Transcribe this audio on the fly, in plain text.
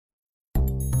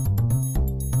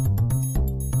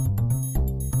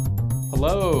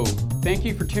Hello. Thank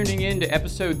you for tuning in to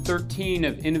episode 13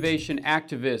 of Innovation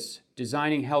Activists,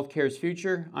 Designing Healthcare's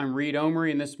Future. I'm Reed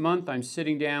Omary, and this month I'm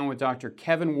sitting down with Dr.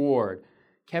 Kevin Ward.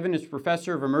 Kevin is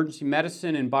Professor of Emergency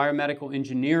Medicine and Biomedical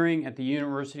Engineering at the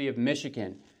University of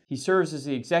Michigan. He serves as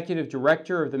the Executive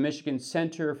Director of the Michigan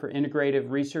Center for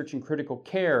Integrative Research and Critical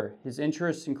Care. His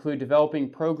interests include developing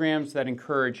programs that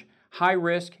encourage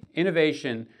high-risk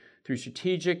innovation through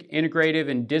strategic, integrative,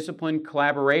 and disciplined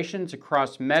collaborations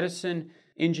across medicine,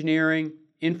 engineering,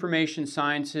 information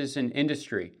sciences, and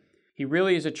industry. He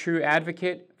really is a true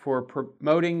advocate for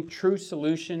promoting true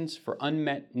solutions for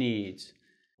unmet needs.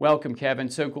 Welcome, Kevin.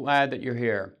 So glad that you're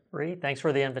here. Reed, thanks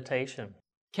for the invitation.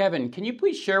 Kevin, can you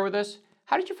please share with us,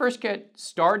 how did you first get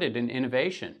started in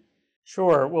innovation?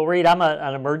 Sure. Well, Reed, I'm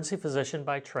an emergency physician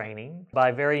by training.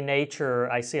 By very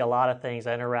nature, I see a lot of things.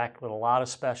 I interact with a lot of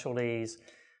specialties.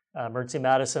 Emergency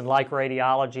medicine, like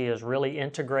radiology, is really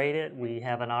integrated. We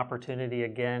have an opportunity,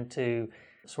 again, to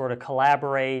sort of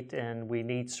collaborate, and we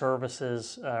need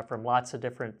services from lots of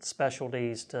different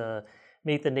specialties to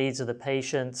meet the needs of the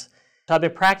patients. So I've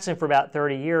been practicing for about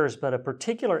 30 years, but a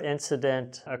particular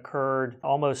incident occurred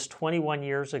almost 21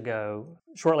 years ago.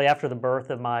 Shortly after the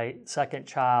birth of my second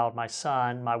child, my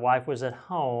son, my wife was at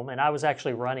home, and I was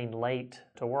actually running late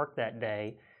to work that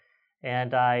day.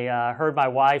 And I heard my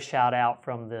wife shout out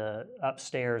from the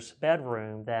upstairs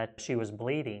bedroom that she was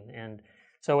bleeding. And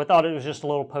so I thought it was just a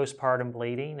little postpartum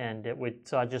bleeding,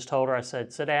 so I just told her, I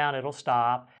said, sit down, it'll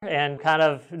stop. And kind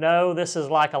of, no, this is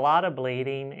like a lot of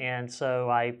bleeding. And so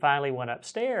I finally went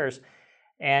upstairs,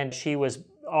 and she was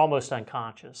almost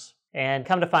unconscious. And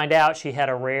come to find out, she had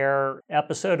a rare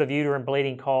episode of uterine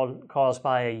bleeding caused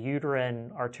by a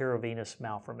uterine arteriovenous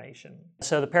malformation.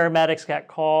 So the paramedics got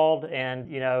called, and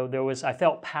I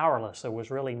felt powerless. There was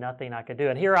really nothing I could do.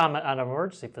 And here I'm an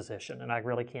emergency physician, and I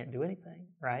really can't do anything,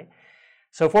 right?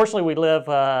 So fortunately, we live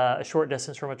a short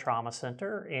distance from a trauma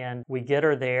center, and we get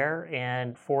her there,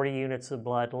 and 40 units of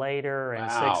blood later, and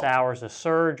 6 hours of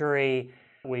surgery.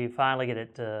 We finally get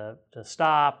it to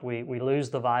stop. We lose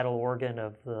the vital organ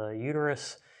of the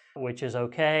uterus, which is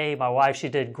okay. My wife, she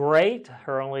did great.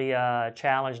 Her only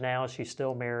challenge now is she's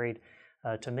still married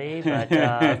to me, but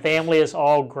family is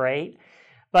all great.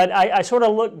 But I sort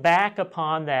of look back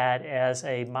upon that as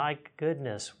my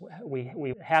goodness,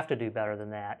 we have to do better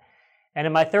than that. And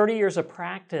in my 30 years of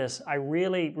practice, I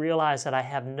really realized that I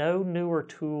have no newer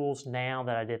tools now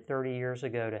that I did 30 years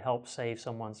ago to help save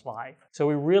someone's life. So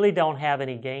we really don't have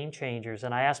any game changers.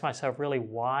 And I asked myself, really,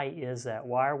 why is that?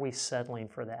 Why are we settling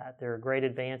for that? There are great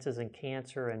advances in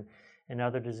cancer and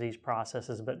other disease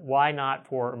processes, but why not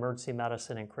for emergency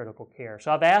medicine and critical care?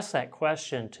 So I've asked that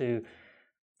question to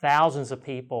thousands of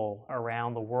people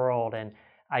around the world, and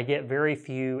I get very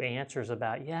few answers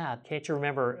about, can't you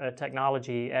remember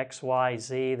technology X, Y,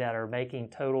 Z that are making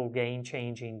total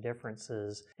game-changing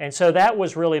differences? And so that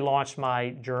was really launched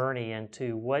my journey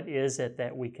into what is it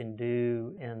that we can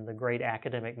do in the great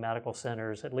academic medical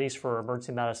centers, at least for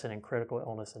emergency medicine and critical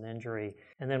illness and injury,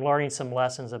 and then learning some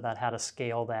lessons about how to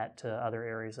scale that to other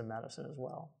areas of medicine as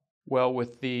well. Well,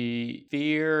 with the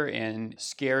fear and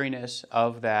scariness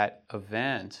of that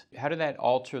event, how did that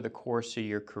alter the course of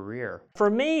your career?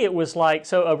 For me, it was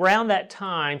so around that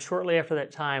time, shortly after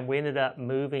that time, we ended up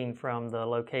moving from the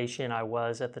location I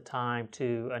was at the time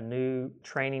to a new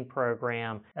training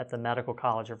program at the Medical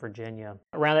College of Virginia.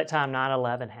 Around that time,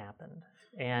 9/11 happened.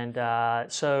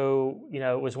 And so,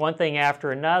 it was one thing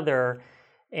after another.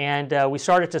 And we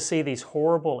started to see these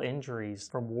horrible injuries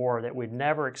from war that we'd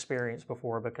never experienced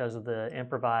before because of the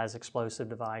improvised explosive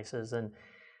devices. And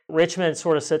Richmond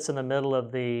sort of sits in the middle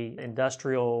of the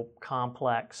industrial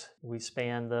complex. We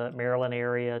span the Maryland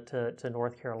area to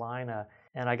North Carolina.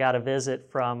 And I got a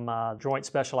visit from Joint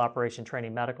Special Operation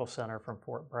Training Medical Center from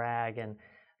Fort Bragg, and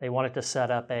they wanted to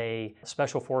set up a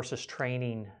Special Forces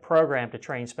training program to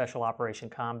train Special Operation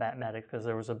Combat Medics because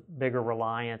there was a bigger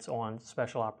reliance on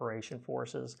Special Operation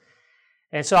Forces.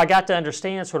 And so I got to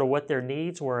understand sort of what their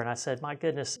needs were, and I said, my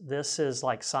goodness, this is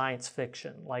like science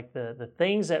fiction, like the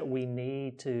things that we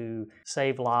need to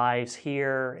save lives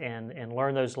here and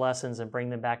learn those lessons and bring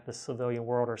them back to the civilian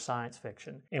world are science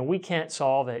fiction. And we can't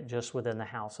solve it just within the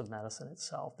House of Medicine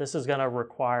itself. This is going to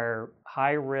require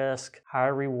high risk, high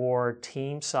reward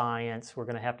team science. We're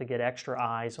going to have to get extra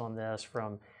eyes on this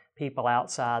from people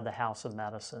outside the House of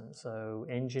Medicine, so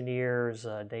engineers,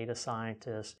 data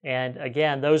scientists. And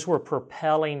again, those were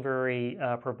propelling, very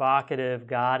provocative,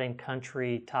 God and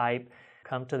country type,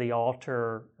 come to the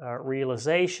altar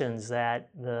realizations that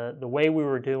the way we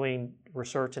were doing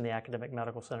research in the academic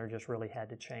medical center just really had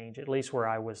to change, at least where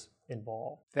I was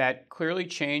involved. That clearly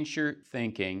changed your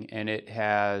thinking, and it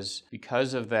has,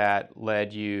 because of that,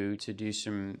 led you to do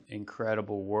some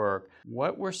incredible work.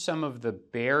 What were some of the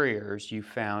barriers you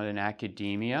found in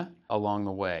academia along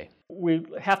the way? We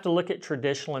have to look at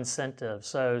traditional incentives.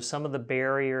 So some of the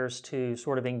barriers to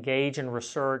sort of engage in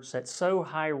research that's so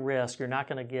high risk, you're not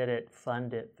going to get it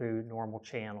funded through normal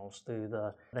channels, through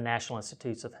the National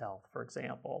Institutes of Health, for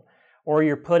example. Or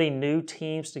you're putting new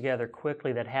teams together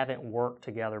quickly that haven't worked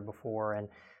together before. And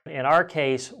in our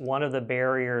case, one of the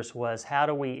barriers was how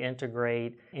do we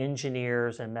integrate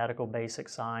engineers and medical basic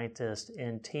scientists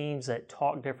in teams that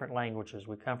talk different languages?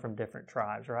 We come from different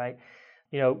tribes, right?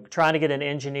 You know, trying to get an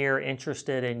engineer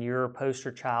interested in your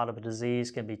poster child of a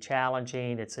disease can be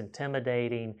challenging. It's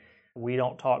intimidating. We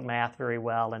don't talk math very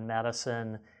well in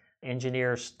medicine.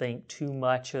 Engineers think too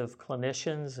much of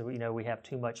clinicians. You know, we have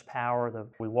too much power.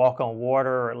 We walk on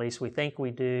water, or at least we think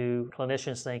we do.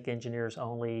 Clinicians think engineers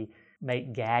only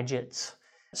make gadgets.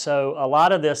 So a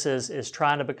lot of this is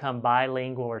trying to become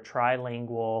bilingual or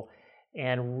trilingual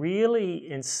and really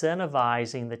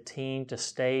incentivizing the team to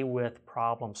stay with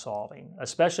problem solving,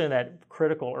 especially in that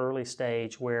critical early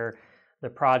stage where the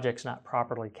project's not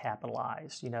properly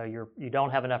capitalized. You know, you don't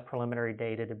have enough preliminary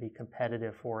data to be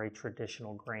competitive for a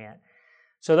traditional grant.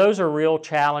 So those are real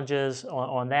challenges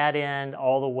on that end,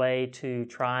 all the way to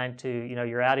trying to, you know,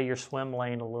 you're out of your swim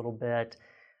lane a little bit.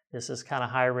 This is kind of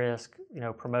high risk, you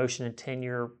know, promotion and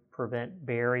tenure prevent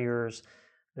barriers.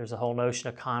 There's a whole notion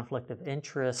of conflict of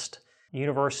interest.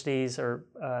 Universities or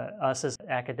us as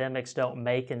academics don't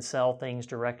make and sell things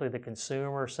directly to the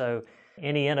consumer, so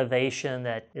any innovation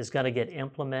that is going to get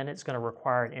implemented is going to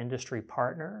require an industry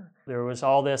partner. There was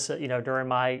all this, you know, during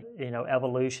my, you know,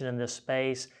 evolution in this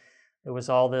space, there was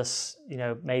all this, you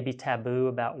know, maybe taboo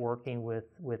about working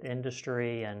with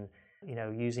industry and, you know,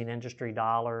 using industry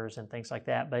dollars and things like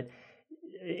that. But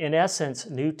in essence,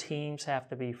 new teams have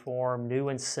to be formed, new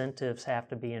incentives have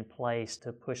to be in place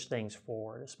to push things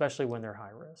forward, especially when they're high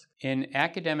risk. In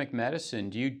academic medicine,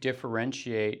 do you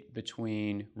differentiate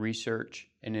between research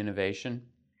and innovation?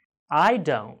 I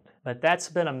don't, but that's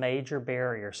been a major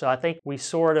barrier. So I think we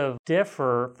sort of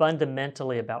differ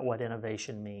fundamentally about what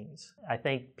innovation means. I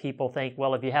think people think,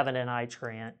 well, if you have an NIH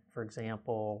grant, for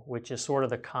example, which is sort of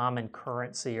the common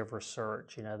currency of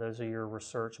research, you know, those are your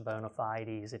research bona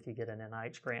fides if you get an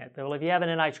NIH grant. Well, if you have an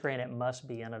NIH grant, it must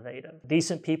be innovative.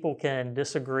 Decent people can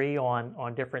disagree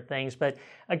on different things, but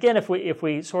again, if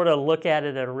we sort of look at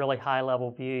it at a really high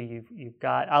level view, you've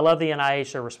got, I love the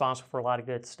NIH, they're responsible for a lot of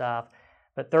good stuff,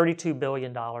 but $32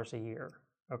 billion a year,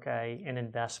 okay, in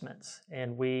investments.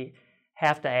 And we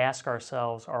have to ask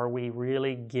ourselves, are we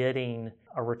really getting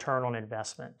a return on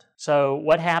investment? So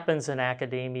what happens in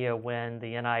academia when the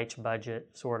NIH budget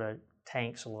sort of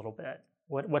tanks a little bit?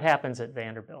 What happens at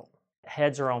Vanderbilt?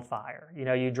 Heads are on fire. You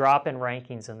know, you drop in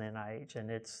rankings in the NIH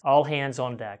and it's all hands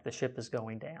on deck. The ship is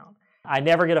going down. I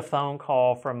never get a phone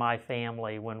call from my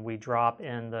family when we drop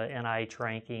in the NIH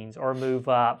rankings or move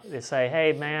up. They say,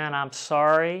 hey man, I'm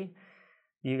sorry,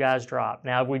 you guys dropped.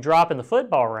 Now if we drop in the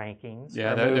football rankings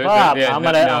or move up, I'm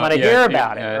gonna hear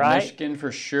about it, right? Michigan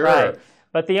for sure. Right.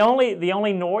 But the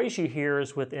only noise you hear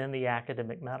is within the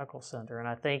academic medical center. And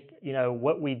I think, you know,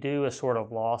 what we do is sort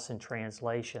of lost in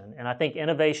translation. And I think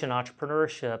innovation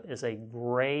entrepreneurship is a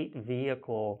great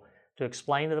vehicle to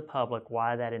explain to the public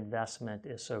why that investment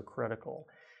is so critical.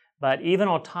 But even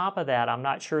on top of that, I'm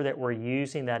not sure that we're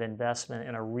using that investment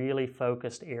in a really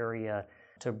focused area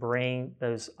to bring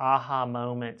those aha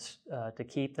moments, to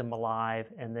keep them alive,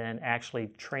 and then actually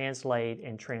translate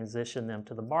and transition them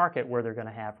to the market where they're going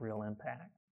to have real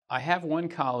impact. I have one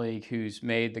colleague who's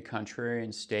made the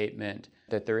contrarian statement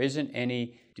that there isn't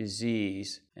any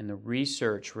disease and the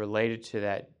research related to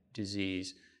that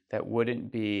disease that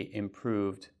wouldn't be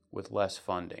improved with less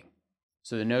funding.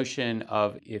 So the notion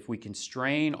of if we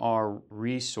constrain our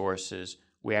resources,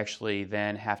 we actually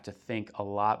then have to think a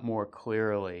lot more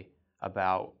clearly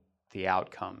about the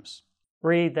outcomes.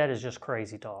 Reed, that is just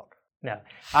crazy talk. No,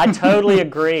 I totally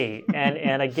agree.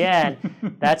 And again,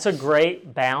 that's a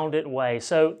great bounded way.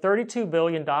 So $32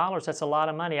 billion, that's a lot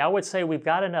of money. I would say we've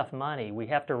got enough money. We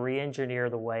have to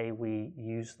re-engineer the way we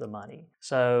use the money.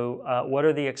 So what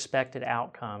are the expected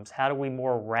outcomes? How do we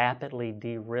more rapidly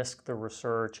de-risk the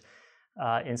research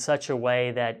in such a way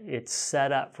that it's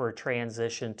set up for a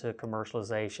transition to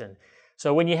commercialization?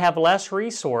 So when you have less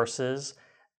resources,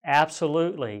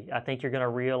 absolutely, I think you're going to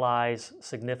realize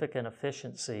significant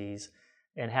efficiencies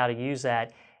in how to use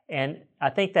that. And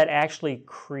I think that actually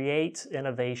creates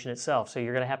innovation itself. So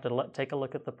you're going to have to take a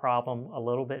look at the problem a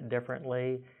little bit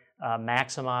differently.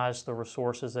 maximize the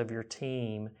resources of your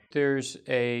team. There's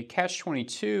a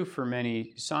catch-22 for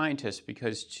many scientists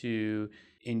because to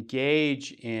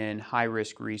engage in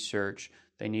high-risk research,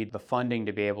 they need the funding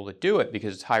to be able to do it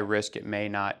because it's high risk, it may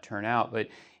not turn out. But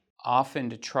often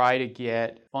to try to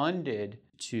get funded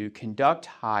to conduct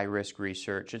high-risk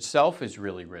research itself is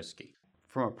really risky.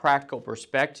 From a practical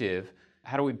perspective,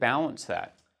 how do we balance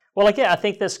that? Well, again, I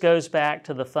think this goes back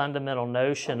to the fundamental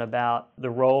notion about the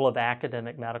role of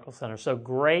academic medical centers. So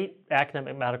great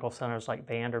academic medical centers like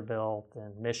Vanderbilt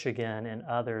and Michigan and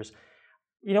others,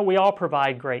 we all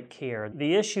provide great care.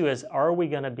 The issue is, are we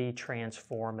going to be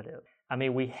transformative? I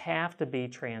mean, we have to be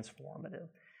transformative.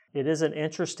 It is an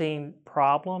interesting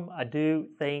problem. I do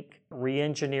think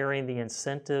re-engineering the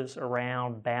incentives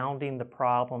around bounding the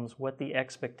problems, what the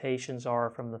expectations are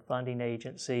from the funding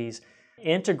agencies,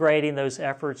 integrating those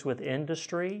efforts with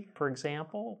industry, for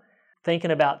example,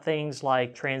 thinking about things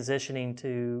like transitioning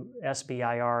to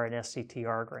SBIR and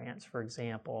SCTR grants, for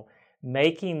example,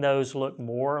 making those look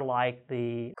more like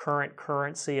the current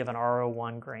currency of an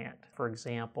R01 grant, for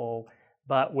example,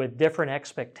 but with different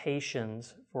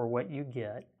expectations for what you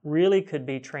get, really could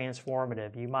be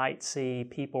transformative. You might see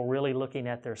people really looking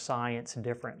at their science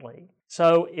differently.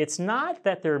 So it's not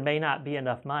that there may not be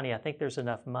enough money. I think there's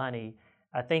enough money.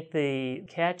 I think the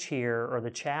catch here, or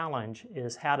the challenge,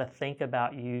 is how to think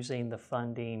about using the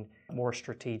funding more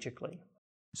strategically.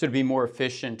 So to be more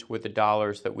efficient with the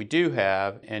dollars that we do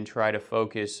have and try to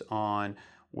focus on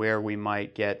where we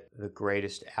might get the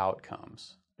greatest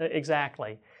outcomes.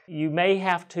 Exactly. You may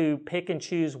have to pick and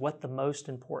choose what the most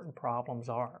important problems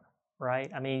are, right?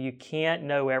 I mean, you can't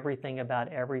know everything about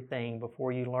everything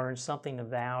before you learn something of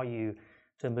value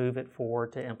to move it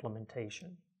forward to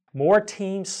implementation. More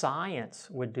team science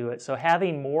would do it. So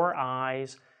having more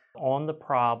eyes on the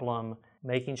problem,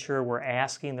 making sure we're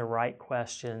asking the right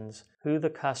questions, who the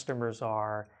customers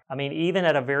are. I mean, even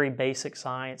at a very basic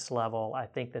science level, I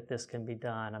think that this can be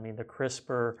done. I mean, the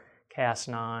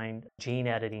CRISPR-Cas9 gene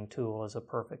editing tool is a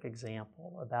perfect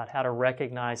example about how to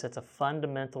recognize it's a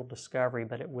fundamental discovery,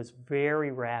 but it was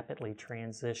very rapidly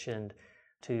transitioned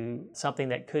to something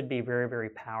that could be very, very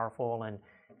powerful and,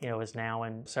 is now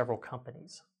in several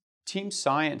companies. Team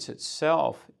science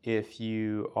itself, if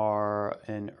you are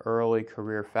an early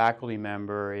career faculty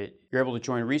member, you're able to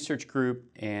join a research group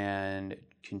and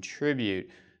contribute.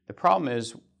 The problem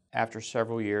is, after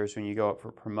several years, when you go up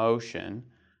for promotion,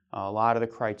 a lot of the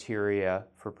criteria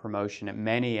for promotion at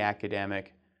many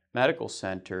academic medical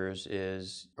centers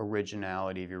is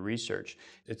originality of your research.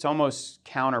 It's almost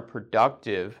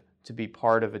counterproductive to be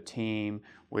part of a team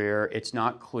where it's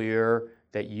not clear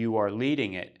that you are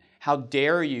leading it. How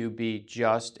dare you be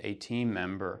just a team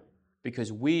member?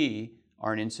 Because we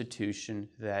are an institution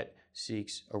that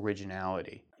seeks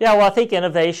originality. Yeah, well, I think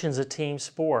innovation's a team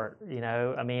sport.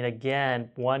 I mean,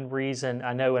 again, one reason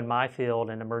I know in my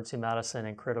field, in emergency medicine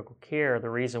and critical care,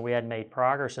 the reason we hadn't made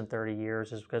progress in 30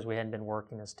 years is because we hadn't been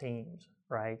working as teams,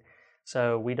 right?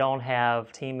 So we don't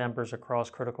have team members across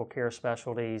critical care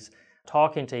specialties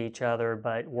talking to each other,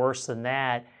 but worse than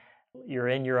that, you're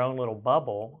in your own little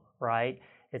bubble, right?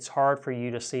 It's hard for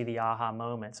you to see the aha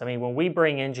moments. I mean, when we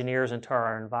bring engineers into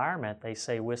our environment, they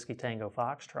say Whiskey Tango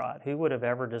Foxtrot. Who would have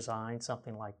ever designed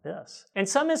something like this? And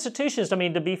some institutions, I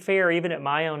mean, to be fair, even at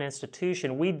my own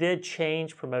institution, we did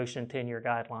change promotion and tenure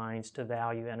guidelines to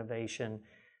value innovation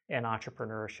and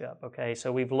entrepreneurship, okay? So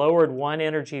we've lowered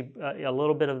a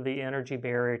little bit of the energy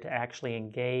barrier to actually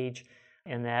engage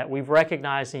in that. We've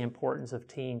recognized the importance of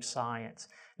team science.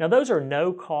 Now, those are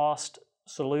no-cost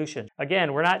solution.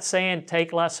 Again, we're not saying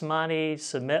take less money,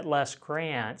 submit less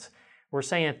grants. We're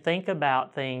saying think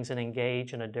about things and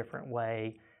engage in a different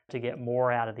way to get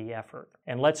more out of the effort.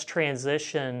 And let's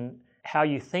transition how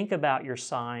you think about your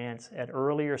science at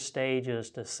earlier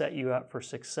stages to set you up for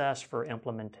success for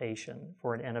implementation,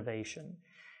 for an innovation.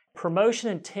 Promotion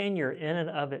and tenure in and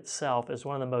of itself is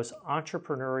one of the most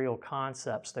entrepreneurial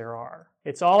concepts there are.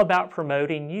 It's all about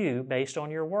promoting you based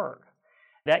on your work.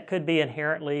 That could be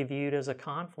inherently viewed as a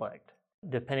conflict,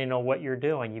 depending on what you're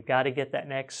doing. You've got to get that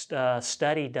next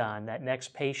study done, that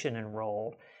next patient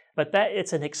enrolled. But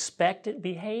it's an expected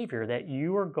behavior that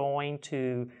you are going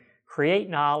to create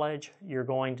knowledge, you're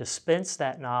going to dispense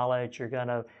that knowledge, you're going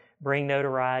to bring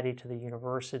notoriety to the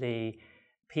university.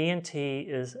 P&T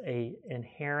is an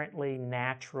inherently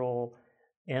natural,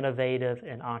 innovative,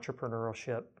 and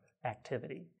entrepreneurship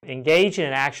activity. Engaging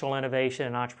in actual innovation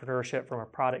and entrepreneurship from a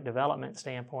product development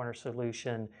standpoint or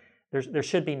solution, there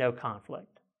should be no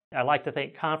conflict. I like to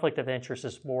think conflict of interest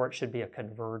is more, it should be a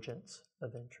convergence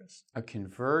of interest. A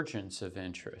convergence of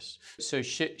interest. So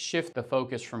shift the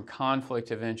focus from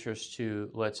conflict of interest to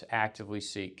let's actively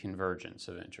seek convergence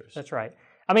of interest. That's right.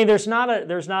 I mean, there's not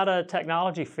a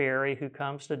technology fairy who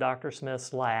comes to Dr.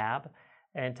 Smith's lab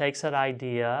and takes that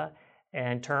idea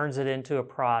and turns it into a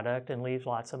product and leaves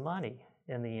lots of money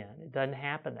in the end. It doesn't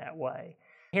happen that way.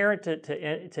 Inherent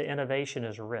to innovation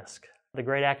is risk. The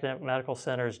great academic medical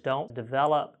centers don't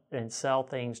develop and sell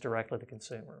things directly to the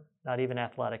consumer, not even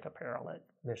athletic apparel at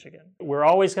Michigan. We're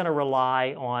always going to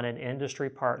rely on an industry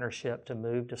partnership to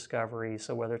move discoveries,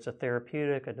 so whether it's a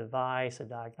therapeutic, a device, a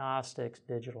diagnostics,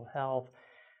 digital health,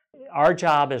 our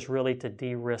job is really to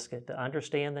de-risk it, to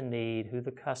understand the need, who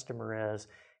the customer is,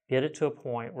 get it to a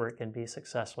point where it can be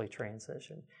successfully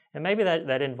transitioned. And maybe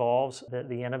that involves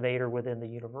the innovator within the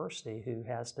university who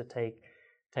has to take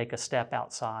a step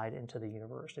outside into the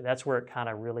university. That's where it kind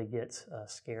of really gets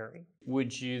scary.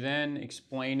 Would you then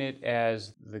explain it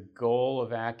as the goal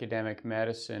of academic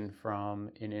medicine from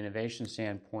an innovation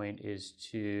standpoint is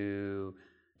to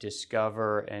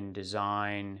discover and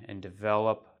design and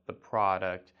develop the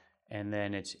product, and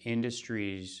then it's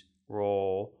industry's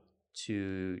role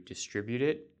to distribute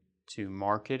it, to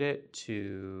market it,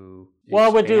 to Well,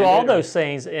 it would do all or... those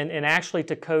things and actually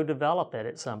to co-develop it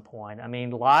at some point. I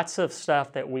mean, lots of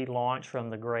stuff that we launch from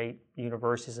the great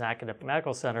universities and academic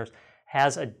medical centers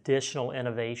has additional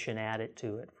innovation added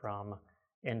to it from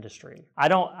industry. I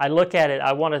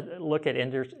want to look at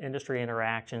industry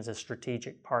interactions as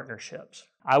strategic partnerships.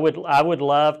 I would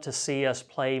love to see us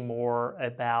play more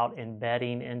about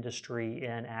embedding industry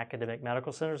in academic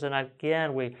medical centers. And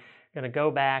again, we're going to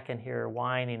go back and hear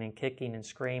whining and kicking and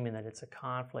screaming that it's a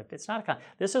conflict. It's not a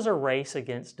conflict. This is a race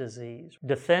against disease.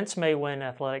 Defense may win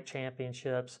athletic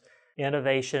championships.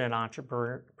 Innovation and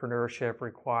entrepreneurship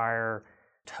require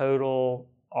total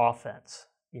offense,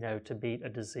 to beat a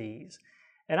disease.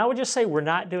 And I would just say we're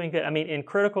not doing good. I mean, in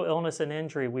critical illness and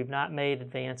injury, we've not made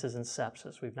advances in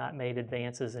sepsis. We've not made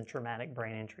advances in traumatic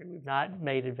brain injury. We've not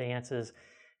made advances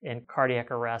in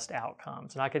cardiac arrest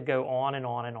outcomes. And I could go on and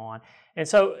on and on. And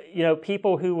so,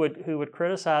 people who would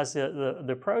criticize the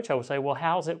approach, I would say, well,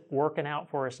 how's it working out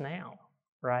for us now,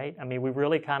 right? I mean, we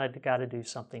really kind of got to do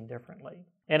something differently.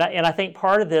 And I think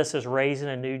part of this is raising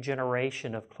a new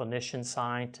generation of clinician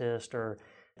scientists, or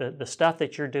the stuff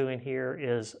that you're doing here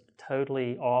is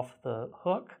totally off the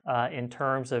hook in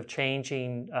terms of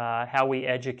changing how we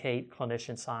educate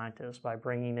clinician scientists by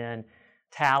bringing in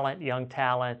young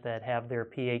talent that have their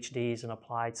PhDs in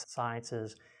applied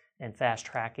sciences and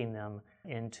fast-tracking them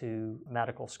into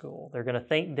medical school. They're going to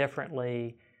think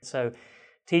differently. So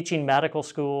teaching medical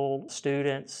school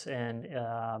students and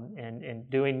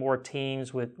doing more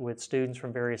teams with students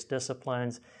from various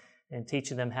disciplines and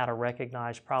teaching them how to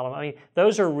recognize problems. I mean,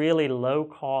 those are really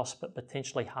low-cost but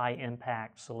potentially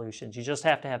high-impact solutions. You just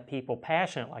have to have people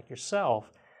passionate like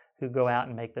yourself who go out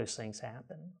and make those things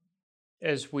happen.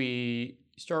 As we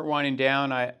start winding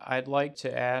down, I'd like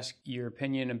to ask your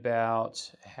opinion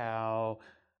about how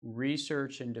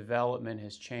research and development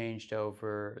has changed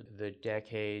over the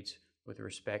decades with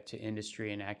respect to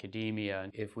industry and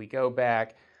academia. If we go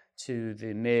back to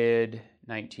the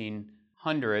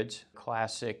mid-1900s,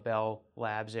 classic Bell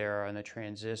Labs era and the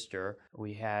transistor,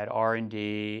 we had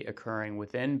R&D occurring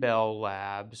within Bell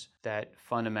Labs that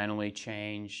fundamentally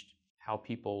changed how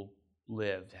people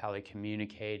lived, how they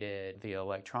communicated, the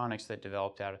electronics that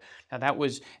developed out of it. Now that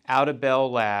was out of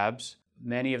Bell Labs.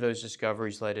 Many of those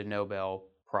discoveries led to Nobel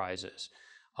Prizes.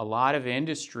 A lot of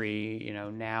industry,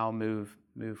 now move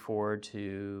forward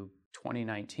to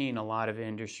 2019. A lot of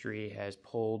industry has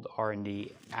pulled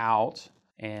R&D out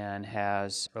and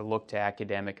has looked to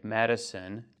academic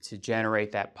medicine to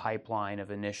generate that pipeline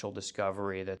of initial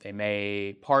discovery that they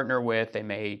may partner with, they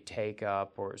may take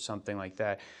up, or something like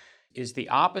that. Is the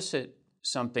opposite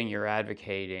something you're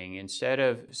advocating? Instead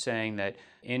of saying that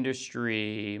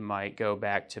industry might go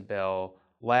back to Bell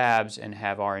Labs and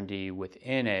have R&D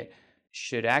within it,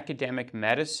 should academic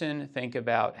medicine think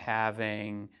about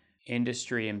having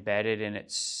industry embedded in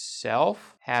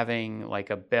itself, having like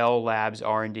a Bell Labs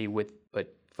R&D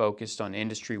but focused on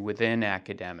industry within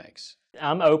academics?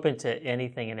 I'm open to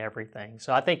anything and everything.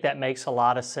 So I think that makes a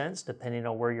lot of sense depending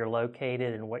on where you're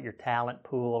located and what your talent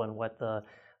pool and what the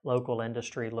local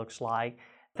industry looks like.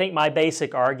 I think my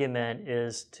basic argument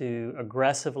is to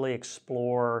aggressively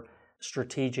explore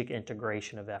strategic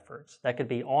integration of efforts. That could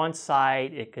be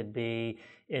on-site, it could be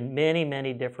in many,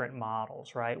 many different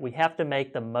models, right? We have to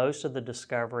make the most of the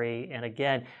discovery. And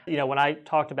again, when I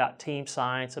talked about team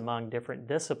science among different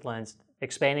disciplines,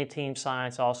 expanding team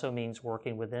science also means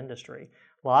working with industry.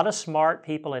 A lot of smart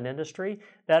people in industry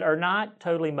that are not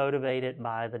totally motivated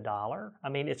by the dollar. I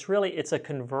mean, it's a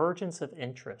convergence of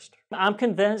interest. I'm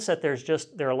convinced that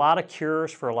there are a lot of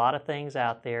cures for a lot of things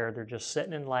out there. They're just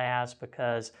sitting in labs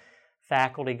because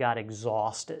faculty got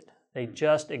exhausted. They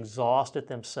just exhausted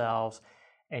themselves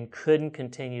and couldn't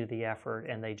continue the effort,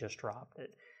 and they just dropped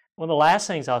it. One of the last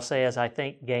things I'll say is I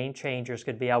think game changers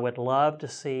could be, I would love to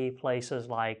see places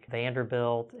like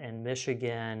Vanderbilt and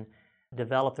Michigan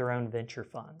develop their own venture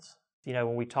funds. You know,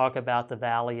 when we talk about the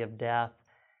valley of death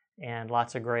and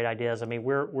lots of great ideas, I mean,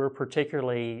 we're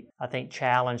particularly, I think,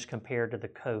 challenged compared to the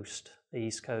coast, the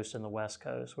East Coast and the West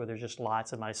Coast, where there's just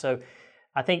lots of money. So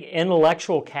I think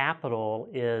intellectual capital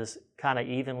is kind of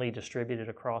evenly distributed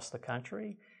across the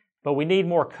country, but we need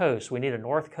more coasts. We need a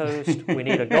North Coast, we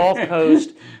need a Gulf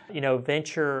Coast,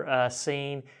 venture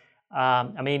scene.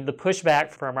 I mean, the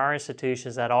pushback from our institution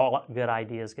is that all good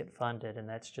ideas get funded, and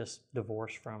that's just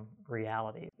divorced from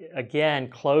reality. Again,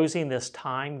 closing this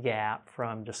time gap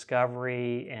from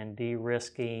discovery and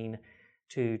de-risking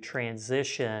to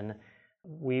transition,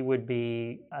 we would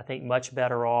be, I think, much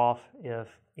better off if,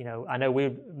 I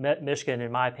know Michigan,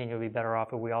 in my opinion, would be better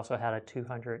off if we also had a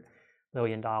 $200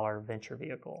 million venture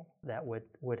vehicle that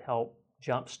would help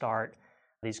jumpstart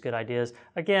these good ideas.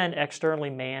 Again,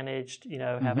 externally managed,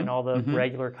 having all the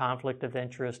regular conflict of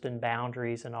interest and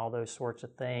boundaries and all those sorts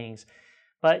of things.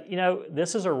 But,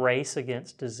 this is a race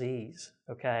against disease,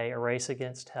 okay? A race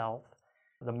against health.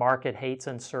 The market hates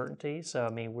uncertainty. So, I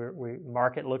mean,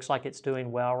 market looks like it's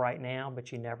doing well right now,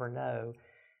 but you never know.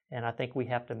 And I think we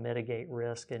have to mitigate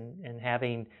risk, and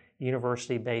having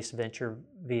university-based venture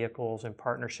vehicles in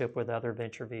partnership with other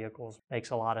venture vehicles makes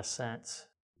a lot of sense.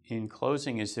 In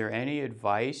closing, is there any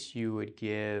advice you would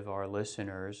give our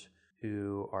listeners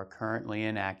who are currently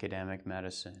in academic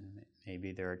medicine?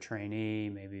 Maybe they're a trainee,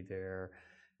 maybe they're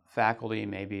faculty,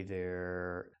 maybe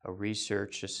they're a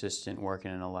research assistant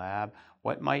working in a lab.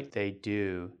 What might they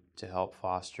do to help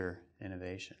foster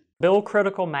innovation? Build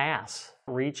critical mass.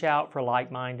 Reach out for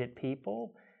like-minded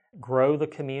people. Grow the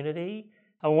community.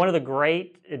 One of the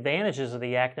great advantages of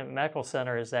the Academic Medical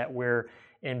Center is that we're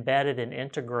embedded and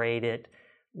integrated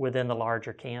within the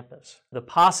larger campus. The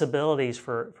possibilities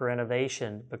for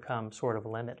innovation become sort of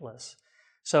limitless.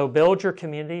 So build your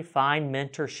community, find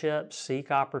mentorship, seek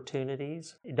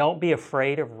opportunities. Don't be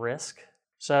afraid of risk.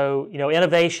 So,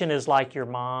 innovation is like your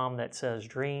mom that says,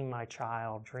 dream, my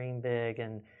child, dream big.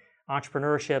 And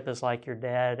entrepreneurship is like your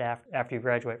dad after you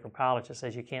graduate from college that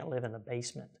says you can't live in the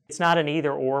basement. It's not an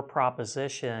either-or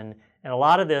proposition. And a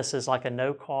lot of this is like a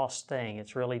no-cost thing.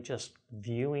 It's really just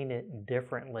viewing it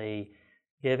differently,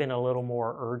 giving a little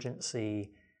more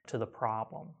urgency to the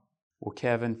problem. Well,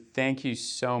 Kevin, thank you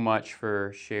so much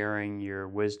for sharing your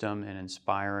wisdom and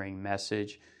inspiring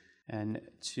message. And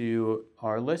to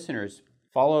our listeners,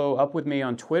 follow up with me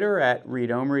on Twitter at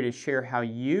ReadOmary to share how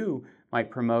you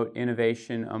might promote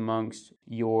innovation amongst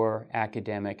your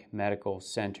academic medical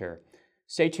center.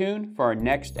 Stay tuned for our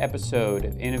next episode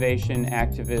of Innovation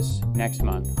Activists next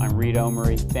month. I'm Reed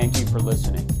Omary. Thank you for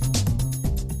listening.